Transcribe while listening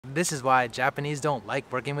This is why Japanese don't like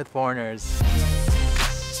working with foreigners.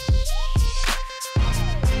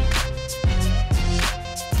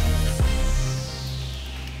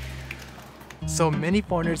 So many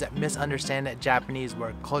foreigners misunderstand Japanese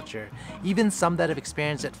work culture. Even some that have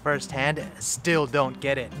experienced it firsthand still don't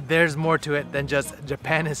get it. There's more to it than just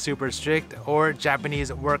Japan is super strict or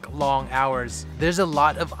Japanese work long hours. There's a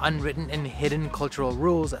lot of unwritten and hidden cultural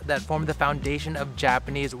rules that form the foundation of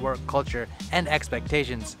Japanese work culture and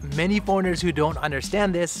expectations. Many foreigners who don't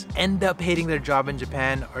understand this end up hating their job in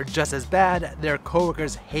Japan, or just as bad, their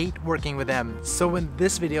coworkers hate working with them. So in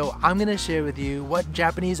this video, I'm gonna share with you what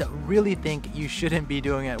Japanese really think you shouldn't be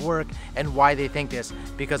doing at work and why they think this,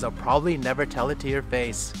 because I'll probably never tell it to your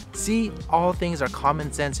face. See, all things are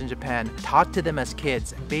common sense in Japan, taught to them as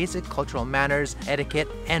kids, basic cultural manners, etiquette,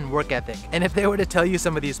 and work ethic. And if they were to tell you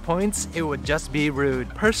some of these points, it would just be rude.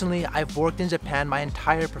 Personally, I've worked in Japan my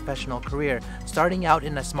entire professional career, starting out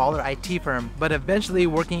in a smaller IT firm, but eventually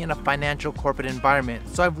working in a financial corporate environment,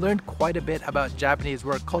 so I've learned quite a bit about Japanese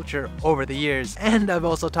work culture over the years. And I've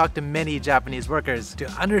also talked to many Japanese workers to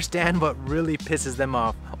understand what really pisses them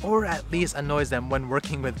off, or at least annoys them when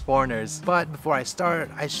working with foreigners. But before I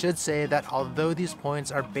start, I should say that although these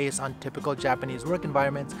points are based on typical Japanese work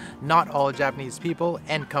environments, not all Japanese people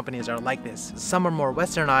and companies are like this. Some are more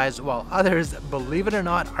westernized, while others, believe it or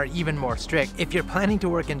not, are even more strict. If you're planning to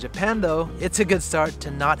work in Japan though, it's a good start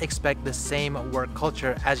to not expect the same work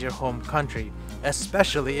culture as your home country,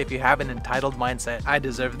 especially if you have an entitled mindset. I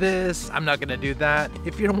deserve this, I'm not gonna do that.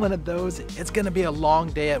 If you're one of those, it's gonna be a long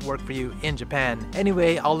day at work for you in Japan.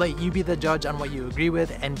 Anyway, I'll let you be the judge on what you agree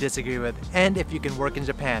with and disagree with, and if you can work in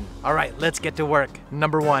Japan. Alright, let's get to work.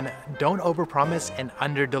 Number 1, don't overpromise and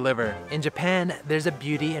underdeliver. In Japan, there's a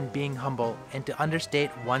beauty in being humble and to understate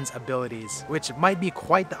one's abilities, which might be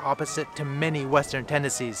quite the opposite to many Western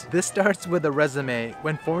tendencies. This starts with a resume.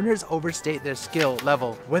 When foreigners overstate their skill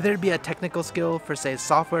level, whether it be a technical skill for say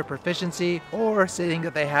software proficiency or saying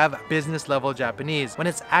that they have business level Japanese when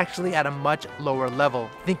it's actually at a much lower level,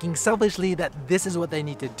 thinking selfishly that this is what they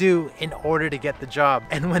need to do in order to get the job.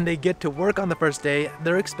 And when they get to work on the first day,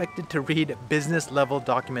 they're expected to read business level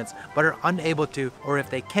documents but are unable to, or if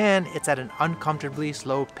they can, it's at an uncomfortably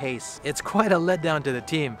slow pace. It's quite a letdown to the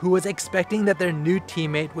team, who was expecting that their new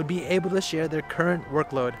teammate would be able to share their current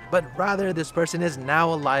workload, but rather this person is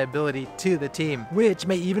now a liability to the team, which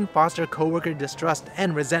may even foster coworker distrust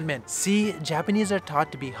and resentment. See, Japanese are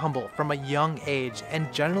taught to be humble from a young age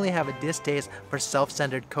and generally have a distaste for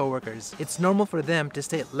self-centered coworkers. It's normal for them to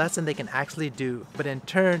state less than they can actually do, but in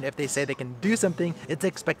turn, if they say they can do something, it's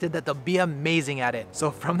expected that they'll be amazing at it.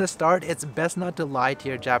 So from the start, it's best not to lie to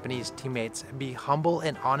your Japanese teammates. Be humble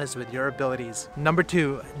and honest with your abilities. Number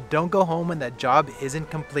 2, don't go home when the job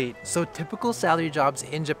isn't complete. So typical salary jobs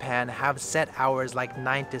in Japan have set hours like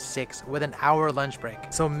 9 to 6 with an hour lunch break.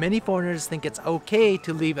 So many foreigners think it's okay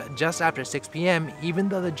to leave just after 6 p.m. even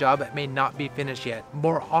though the job may not be finished yet.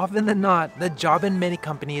 More often than not, the job in many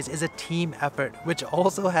companies is a team effort, which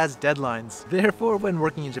also has deadlines. Therefore, when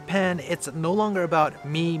working in Japan, it's no longer about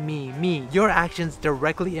me, me, me. Your actions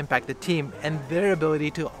directly impact the team and their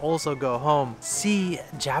ability to also go home. See,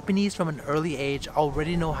 Japanese from an early age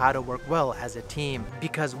already know how to work well as a team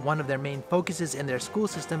because one of their main focuses in their school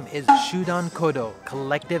system is Shudan Kodo,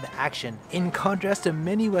 collective action. In contrast to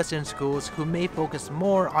many Western schools who may focus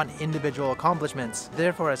more on individual accomplishments.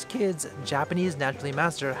 Therefore, as kids, Japanese naturally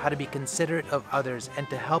master how to be considerate of others and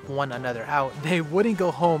to help one another out. They wouldn't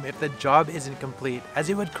go home if the job isn't complete, as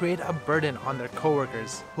it would create a burden on their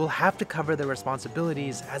coworkers, who'll have to cover their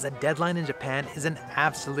responsibilities, as a deadline in Japan is an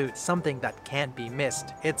absolute, something that can't be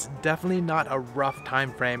missed. It's definitely not a rough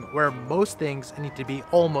time frame where most things need to be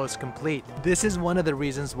almost complete. This is one of the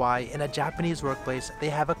reasons why in a Japanese workplace they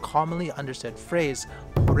have a commonly understood phrase,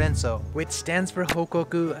 Renso, which stands for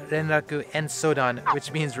Hokoku, Renraku, and Sodan,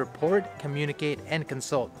 which means report, communicate, and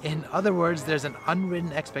consult. In other words, there's an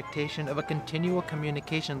unwritten expectation of a continual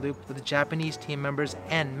communication loop with Japanese team members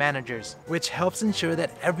and managers, which helps ensure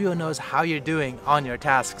that everyone knows how you're doing on your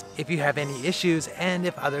tasks, if you have any issues, and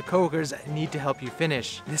if other coworkers need to help you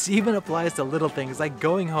finish. This even applies to little things like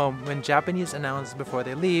going home when Japanese announce before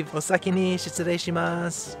they leave, "Osaki ni shitsurei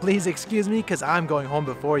shimasu." Please excuse me because I'm going home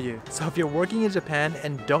before you. So if you're working in Japan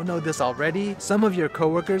and don't know this already, some of your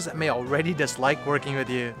coworkers may already dislike working with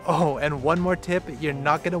you. Oh, and one more tip, you're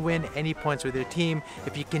not going to win any points with your team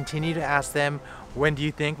if you continue to ask them, When do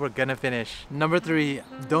you think we're gonna finish? Number 3,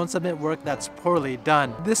 don't submit work that's poorly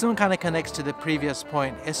done. This one kind of connects to the previous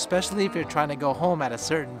point, especially if you're trying to go home at a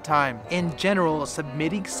certain time. In general,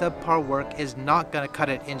 submitting subpar work is not gonna cut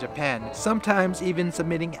it in Japan. Sometimes even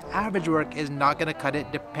submitting average work is not gonna cut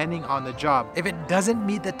it depending on the job. If it doesn't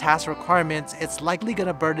meet the task requirements, it's likely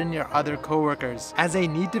gonna burden your other coworkers, as they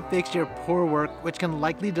need to fix your poor work, which can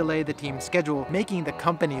likely delay the team's schedule, making the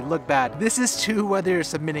company look bad. This is true whether you're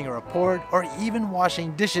submitting a report or even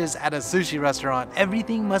washing dishes at a sushi restaurant.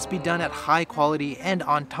 Everything must be done at high quality and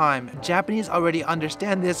on time. Japanese already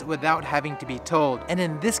understand this without having to be told. And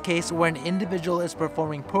in this case, where an individual is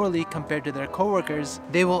performing poorly compared to their coworkers,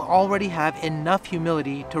 they will already have enough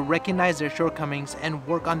humility to recognize their shortcomings and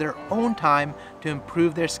work on their own time to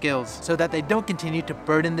improve their skills so that they don't continue to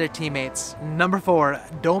burden their teammates. Number 4,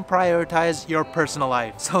 don't prioritize your personal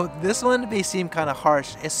life. So this one may seem kind of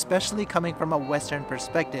harsh, especially coming from a Western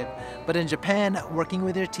perspective, but in Japan, working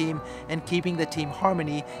with your team and keeping the team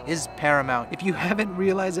harmony is paramount. If you haven't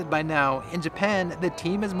realized it by now, in Japan, the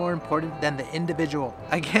team is more important than the individual.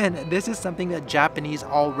 Again, this is something that Japanese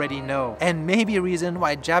already know, and may be a reason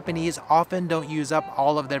why Japanese often don't use up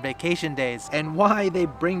all of their vacation days, and why they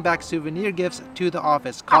bring back souvenir gifts to the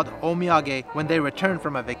office called omiyage when they return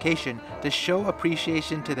from a vacation to show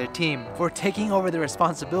appreciation to their team for taking over the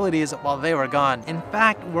responsibilities while they were gone. In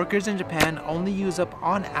fact, workers in Japan only use up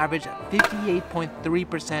on average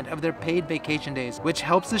 58.3% of their paid vacation days, which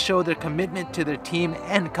helps to show their commitment to their team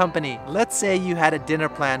and company. Let's say you had a dinner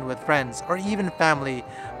plan with friends or even family,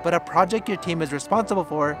 but a project your team is responsible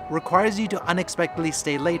for requires you to unexpectedly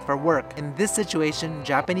stay late for work. In this situation,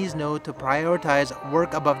 Japanese know to prioritize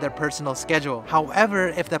work above their personal schedule. However,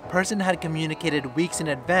 if the person had communicated weeks in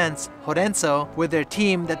advance, horenso, with their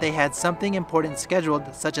team that they had something important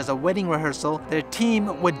scheduled, such as a wedding rehearsal, their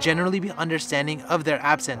team would generally be understanding of their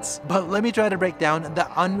absence. But let me try to break down the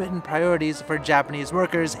unwritten priorities for Japanese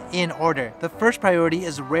workers in order. The first priority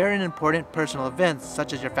is rare and important personal events,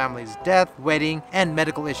 such as your family's death, wedding, and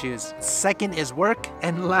medical issues. Second is work,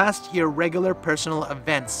 and last, your regular personal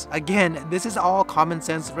events. Again, this is all common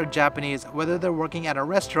sense for Japanese, whether they're working at a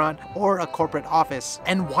restaurant or a corporate office,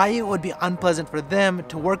 and why it would be unpleasant for them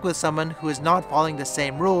to work with someone who is not following the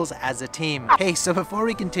same rules as a team. Hey, so before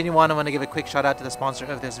we continue on, I want to give a quick shout out to the sponsor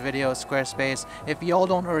of this video, Squarespace. If y'all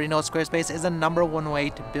don't already know, Squarespace is the #1 way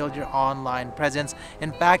to build your online presence.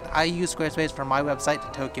 In fact, I use Squarespace for my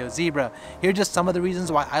website, Tokyo Zebra. Here are just some of the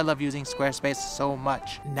reasons why I love using Squarespace so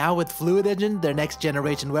much. Now with Fluid Engine, their next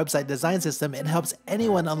generation website design system, it helps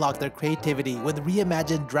anyone unlock their creativity with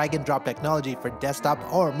reimagined drag and drop technology for desktop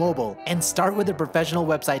or mobile. And start with the professional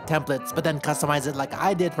website templates, but then customize it like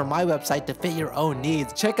I did for my website to fit your own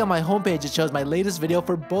needs. Check out my homepage, it shows my latest video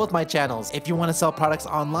for both my channels. If you want to sell products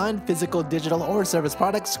online, physical, digital, or service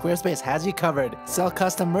products, Squarespace has you covered. Sell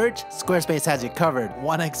custom merch? Squarespace has you covered.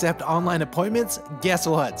 Want to accept online appointments? Guess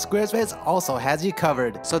what? Squarespace also has you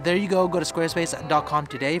covered. So there you go to squarespace.com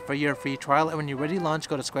today for your free trial, and when you're ready to launch,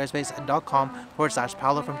 go to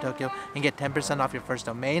squarespace.com/Paolo from Tokyo and get 10% off your first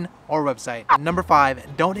domain or website. Number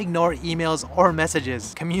 5, don't ignore emails or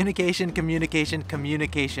messages. Communication, communication,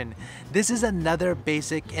 communication. This is another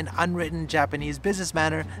basic and unwritten Japanese business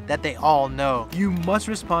manner that they all know. You must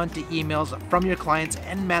respond to emails from your clients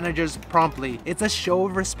and managers promptly. It's a show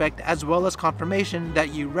of respect as well as confirmation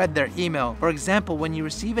that you read their email. For example, when you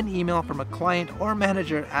receive an email from a client or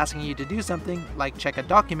manager asking you to do something like check a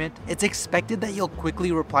document, it's expected that you'll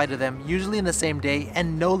quickly reply to them, usually in the same day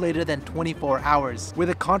and no later than 24 hours, with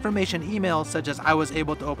a confirmation email such as I was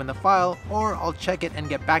able to open the file, or I'll check it and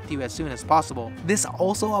get back to you as soon as possible. This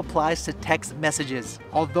also applies to text messages.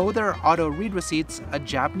 Although there are auto read receipts, a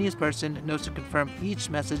Japanese person knows to confirm each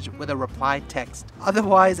message with a reply text.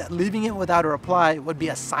 Otherwise, leaving it without a reply would be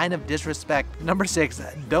a sign of disrespect. Number 6,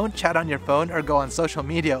 don't chat on your phone or go on social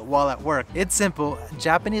media while at work. It's simple.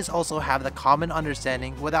 Japanese also have the common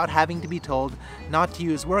understanding without having to be told not to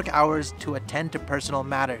use work hours to attend to personal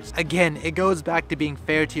matters. Again, it goes back to being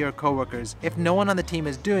fair to your coworkers. If no one on the team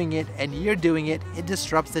is doing it and you're doing it, it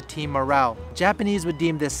disrupts the team morale. Japanese would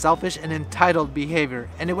deem this selfish and entitled behavior,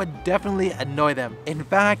 and it would definitely annoy them. In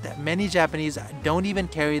fact, many Japanese don't even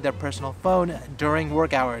carry their personal phone during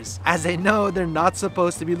work hours, as they know they're not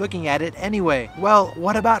supposed to be looking at it anyway. Well,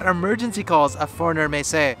 what about emergency calls, a foreigner may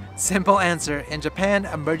say? Simple answer, in Japan,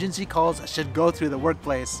 emergency calls should go through the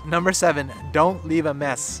workplace. Number 7, don't leave a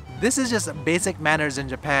mess. This is just basic manners in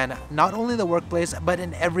Japan, not only the workplace but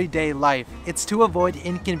in everyday life. It's to avoid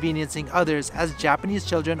inconveniencing others, as Japanese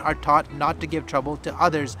children are taught not to give trouble to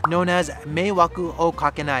others, known as meiwaku o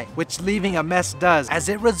kakenai, which leaving a mess does, as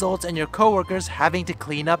it results in your coworkers having to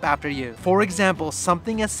clean up after you. For example,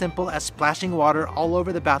 something as simple as splashing water all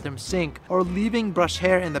over the bathroom sink or leaving brush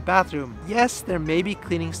hair in the bathroom. Yes, there may be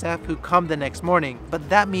cleaning staff who come the next morning, but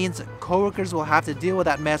that means coworkers will have to deal with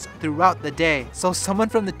that mess throughout the day. So someone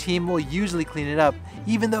from the team will usually clean it up,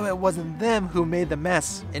 even though it wasn't them who made the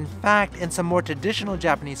mess. In fact, in some more traditional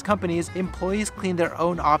Japanese companies, employees clean their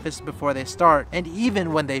own office before they start, and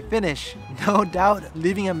even when they finish. No doubt,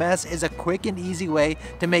 leaving a mess is a quick and easy way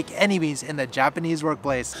to make enemies in the Japanese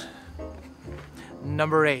workplace.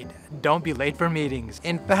 Number 8. Don't be late for meetings.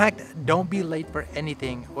 In fact, don't be late for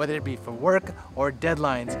anything, whether it be for work or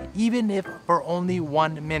deadlines, even if for only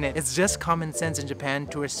 1 minute. It's just common sense in Japan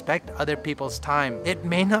to respect other people's time. It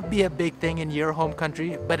may not be a big thing in your home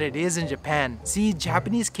country, but it is in Japan. See,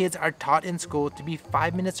 Japanese kids are taught in school to be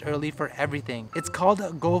 5 minutes early for everything. It's called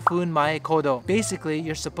gofun mae kodo. Basically,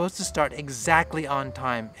 you're supposed to start exactly on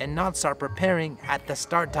time and not start preparing at the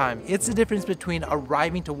start time. It's the difference between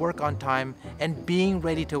arriving to work on time and being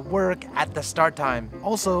ready to work at the start time.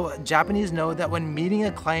 Also, Japanese know that when meeting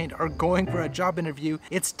a client or going for a job interview,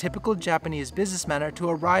 it's typical Japanese business manner to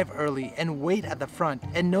arrive early and wait at the front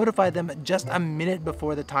and notify them just a minute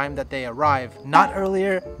before the time that they arrive. Not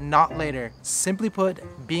earlier, not later. Simply put,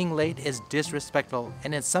 being late is disrespectful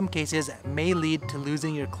and in some cases may lead to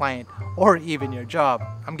losing your client or even your job.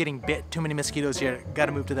 I'm getting bit too many mosquitoes here.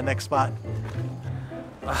 Gotta move to the next spot.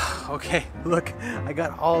 Okay, look, I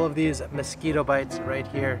got all of these mosquito bites right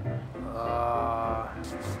here.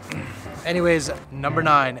 Anyways, number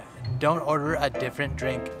 9. Don't order a different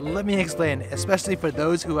drink. Let me explain, especially for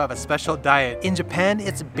those who have a special diet. In Japan,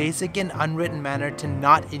 it's basic and unwritten manner to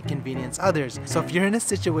not inconvenience others. So if you're in a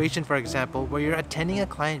situation, for example, where you're attending a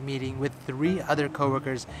client meeting with 3 other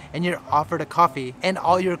coworkers and you're offered a coffee and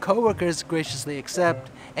all your coworkers graciously accept,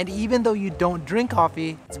 and even though you don't drink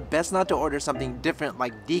coffee, it's best not to order something different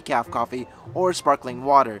like decaf coffee or sparkling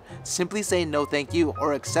water. Simply say no thank you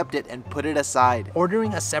or accept it and put it aside.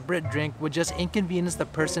 Ordering a separate drink would just inconvenience the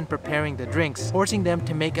person preparing the drinks, forcing them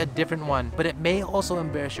to make a different one, but it may also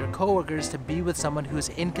embarrass your coworkers to be with someone who's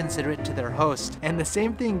inconsiderate to their host. And the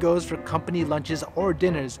same thing goes for company lunches or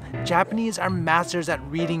dinners. Japanese are masters at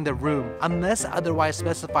reading the room. Unless otherwise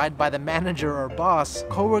specified by the manager or boss,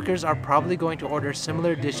 coworkers are probably going to order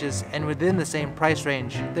similar dishes and within the same price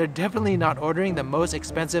range. They're definitely not ordering the most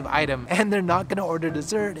expensive item, and they're not gonna order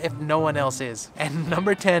dessert if no one else is. And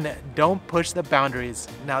number 10, don't push the boundaries.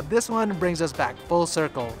 Now this one brings us back full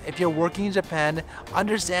circle. If you're working in Japan,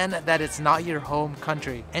 understand that it's not your home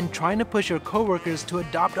country, and trying to push your coworkers to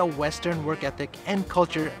adopt a Western work ethic and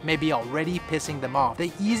culture may be already pissing them off.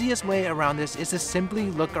 The easiest way around this is to simply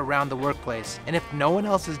look around the workplace, and if no one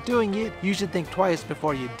else is doing it, you should think twice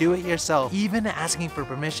before you do it yourself. Even asking for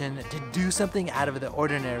permission to do something out of the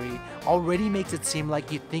ordinary already makes it seem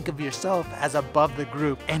like you think of yourself as above the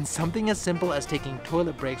group, and something as simple as taking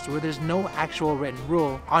toilet breaks where there's no actual written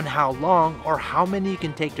rule on how long or how many you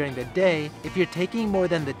can take during the day, if you're taking more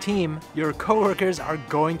than the team, your coworkers are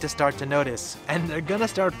going to start to notice, and they're gonna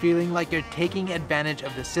start feeling like you're taking advantage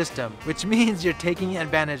of the system, which means you're taking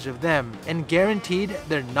advantage of them, and guaranteed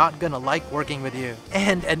they're not gonna like working with you.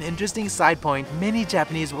 And an interesting side point, many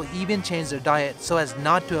Japanese will even change their diet so as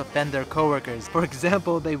not to offend their coworkers. For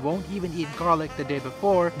example, they won't even eat garlic the day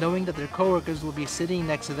before, knowing that their coworkers will be sitting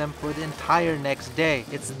next to them for the entire next day.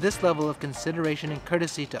 It's this level of consideration and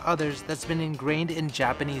courtesy to others that's been ingrained in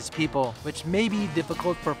Japanese people, which may be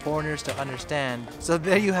difficult for foreigners to understand. So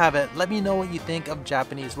there you have it. Let me know what you think of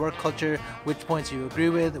Japanese work culture, which points you agree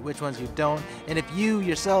with, which ones you don't, and if you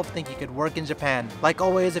yourself think you could work in Japan. Like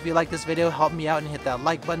always, if you like this video, help me out and hit that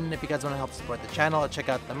like button. If you guys want to help support the channel, check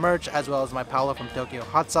out the merch as well as my Paolo from Tokyo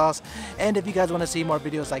hot sauce. And if you guys want to see more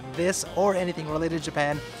videos like this or anything related to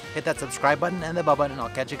Japan, hit that subscribe button and the bell button. I'll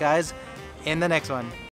catch you guys in the next one.